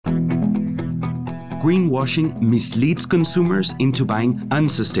greenwashing misleads consumers into buying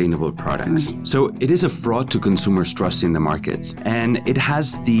unsustainable products. So it is a fraud to consumers' trust in the markets. And it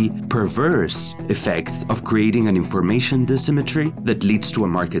has the perverse effect of creating an information asymmetry that leads to a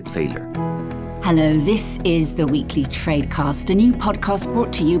market failure. Hello, this is the Weekly Tradecast, a new podcast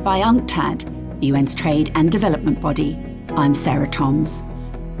brought to you by UNCTAD, the UN's trade and development body. I'm Sarah Toms.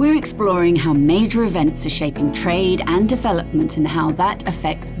 We're exploring how major events are shaping trade and development and how that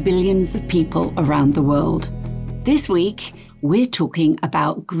affects billions of people around the world. This week, we're talking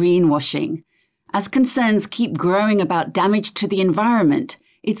about greenwashing. As concerns keep growing about damage to the environment,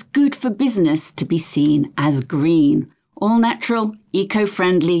 it's good for business to be seen as green. All natural,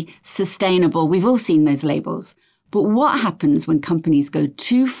 eco-friendly, sustainable. We've all seen those labels. But what happens when companies go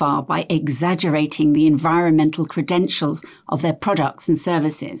too far by exaggerating the environmental credentials of their products and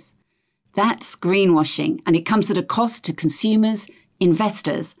services? That's greenwashing, and it comes at a cost to consumers,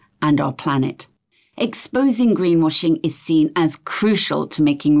 investors, and our planet. Exposing greenwashing is seen as crucial to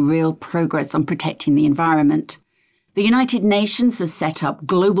making real progress on protecting the environment. The United Nations has set up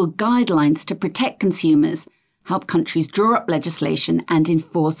global guidelines to protect consumers, help countries draw up legislation and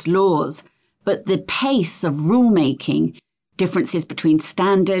enforce laws. But the pace of rulemaking, differences between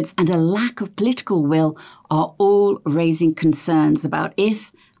standards, and a lack of political will are all raising concerns about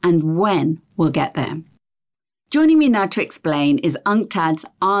if and when we'll get there. Joining me now to explain is UNCTAD's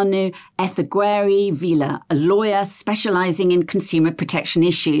Arnau Izaguerri Vila, a lawyer specialising in consumer protection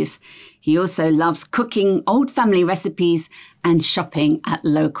issues. He also loves cooking old family recipes and shopping at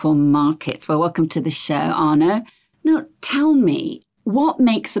local markets. Well, welcome to the show, Arnau. Now, tell me, what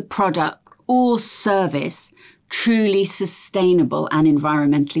makes a product or service truly sustainable and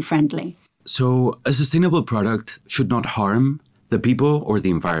environmentally friendly? So a sustainable product should not harm the people or the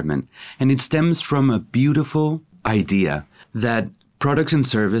environment. And it stems from a beautiful idea that products and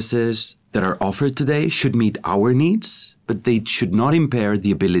services that are offered today should meet our needs, but they should not impair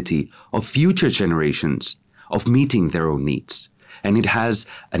the ability of future generations of meeting their own needs. And it has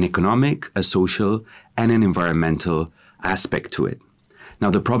an economic, a social, and an environmental aspect to it. Now,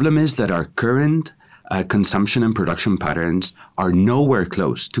 the problem is that our current consumption and production patterns are nowhere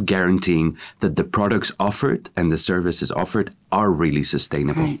close to guaranteeing that the products offered and the services offered are really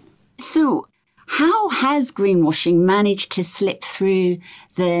sustainable. Right. So how has greenwashing managed to slip through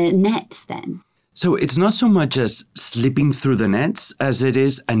the nets then? So it's not so much as slipping through the nets as it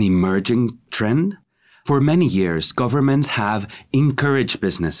is an emerging trend. For many years, governments have encouraged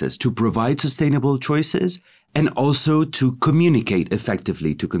businesses to provide sustainable choices and also to communicate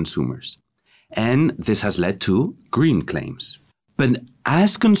effectively to consumers. And this has led to green claims. But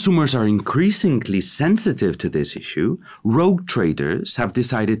as consumers are increasingly sensitive to this issue, rogue traders have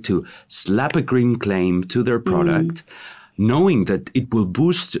decided to slap a green claim to their product, knowing that it will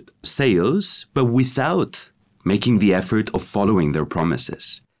boost sales, but without making the effort of following their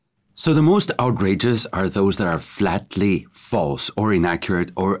promises. So the most outrageous are those that are flatly false or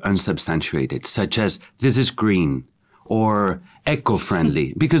inaccurate or unsubstantiated, such as this is green or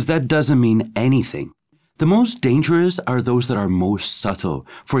eco-friendly, because that doesn't mean anything. The most dangerous are those that are most subtle.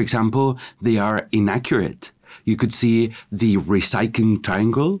 For example, they are inaccurate. You could see the recycling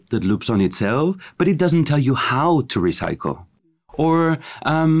triangle that loops on itself, but it doesn't tell you how to recycle. Or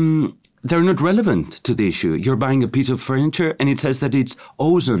they're not relevant to the issue. You're buying a piece of furniture and it says that it's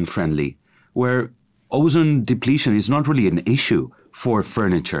ozone friendly, where ozone depletion is not really an issue for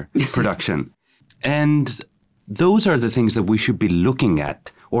furniture production. And those are the things that we should be looking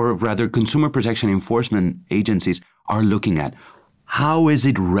at, or rather consumer protection enforcement agencies are looking at. How is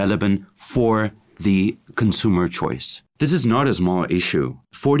it relevant for the consumer choice? This is not a small issue.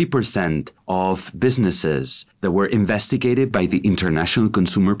 40% of businesses that were investigated by the International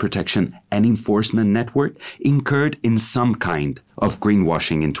Consumer Protection and Enforcement Network incurred in some kind of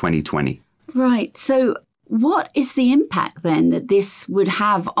greenwashing in 2020. Right. So what is the impact then that this would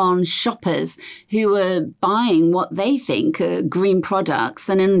have on shoppers who are buying what they think are green products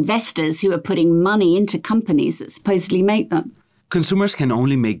and investors who are putting money into companies that supposedly make them? Consumers can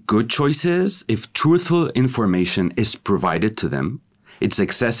only make good choices if truthful information is provided to them, it's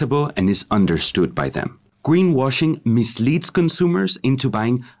accessible, and is understood by them. Greenwashing misleads consumers into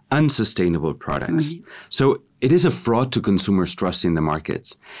buying unsustainable products. Right. So it is a fraud to consumers' trust in the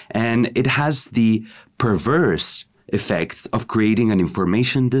markets. And it has the perverse effect of creating an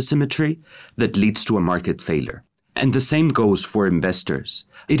information asymmetry that leads to a market failure. And the same goes for investors.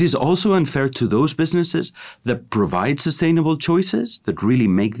 It is also unfair to those businesses that provide sustainable choices, that really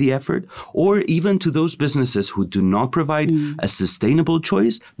make the effort, or even to those businesses who do not provide a sustainable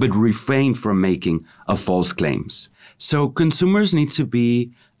choice, but refrain from making false claims. So consumers need to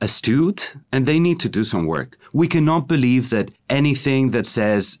be astute and they need to do some work. We cannot believe that anything that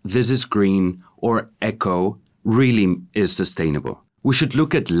says this is green or eco really is sustainable. We should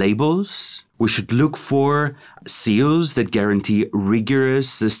look at labels. We should look for seals that guarantee rigorous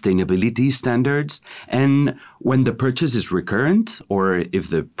sustainability standards. And when the purchase is recurrent, or if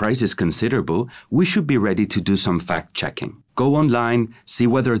the price is considerable, we should be ready to do some fact checking. Go online, see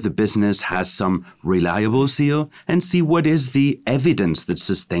whether the business has some reliable seal, and see what is the evidence that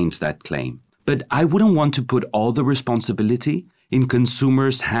sustains that claim. But I wouldn't want to put all the responsibility in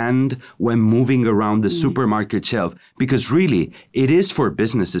consumers' hand when moving around the supermarket shelf, because really it is for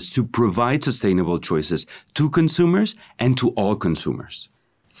businesses to provide sustainable choices to consumers and to all consumers.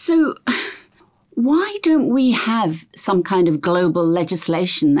 So why don't we have some kind of global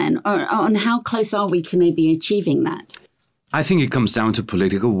legislation then? Or on how close are we to maybe achieving that? I think it comes down to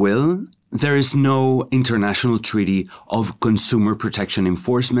political will. There is no international treaty of consumer protection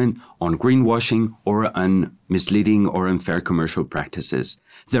enforcement on greenwashing or on misleading or unfair commercial practices.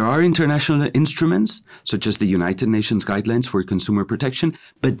 There are international instruments, such as the United Nations Guidelines for Consumer Protection,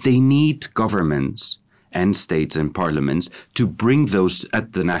 but they need governments and states and parliaments to bring those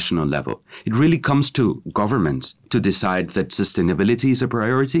at the national level. It really comes to governments to decide that sustainability is a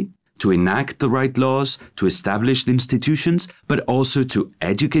priority, to enact the right laws, to establish the institutions, but also to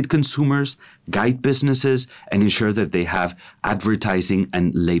educate consumers, guide businesses, and ensure that they have advertising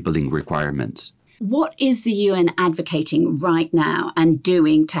and labeling requirements. What is the UN advocating right now and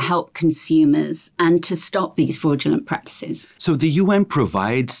doing to help consumers and to stop these fraudulent practices? So the UN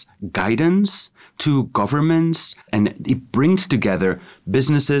provides guidance to governments, and it brings together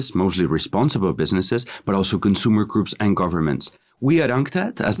businesses, mostly responsible businesses, but also consumer groups and governments. We at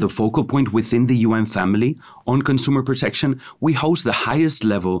UNCTAD, as the focal point within the UN family on consumer protection, we host the highest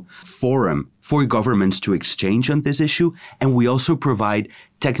level forum for governments to exchange on this issue. And we also provide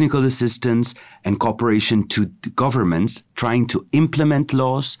technical assistance and cooperation to governments trying to implement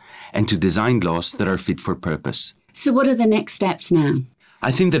laws and to design laws that are fit for purpose. So what are the next steps now?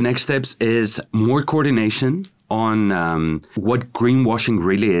 I think the next steps is more coordination on what greenwashing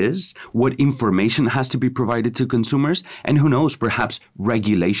really is, what information has to be provided to consumers, and who knows, perhaps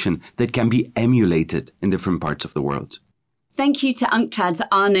regulation that can be emulated in different parts of the world. Thank you to UNCTAD's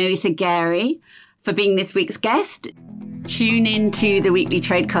Arnau Izaguerri for being this week's guest. Tune in to the Weekly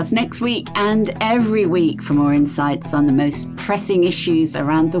Tradecast next week and every week for more insights on the most pressing issues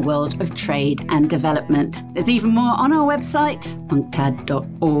around the world of trade and development. There's even more on our website,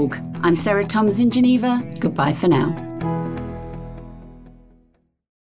 unctad.org. I'm Sarah Toms in Geneva. Goodbye for now.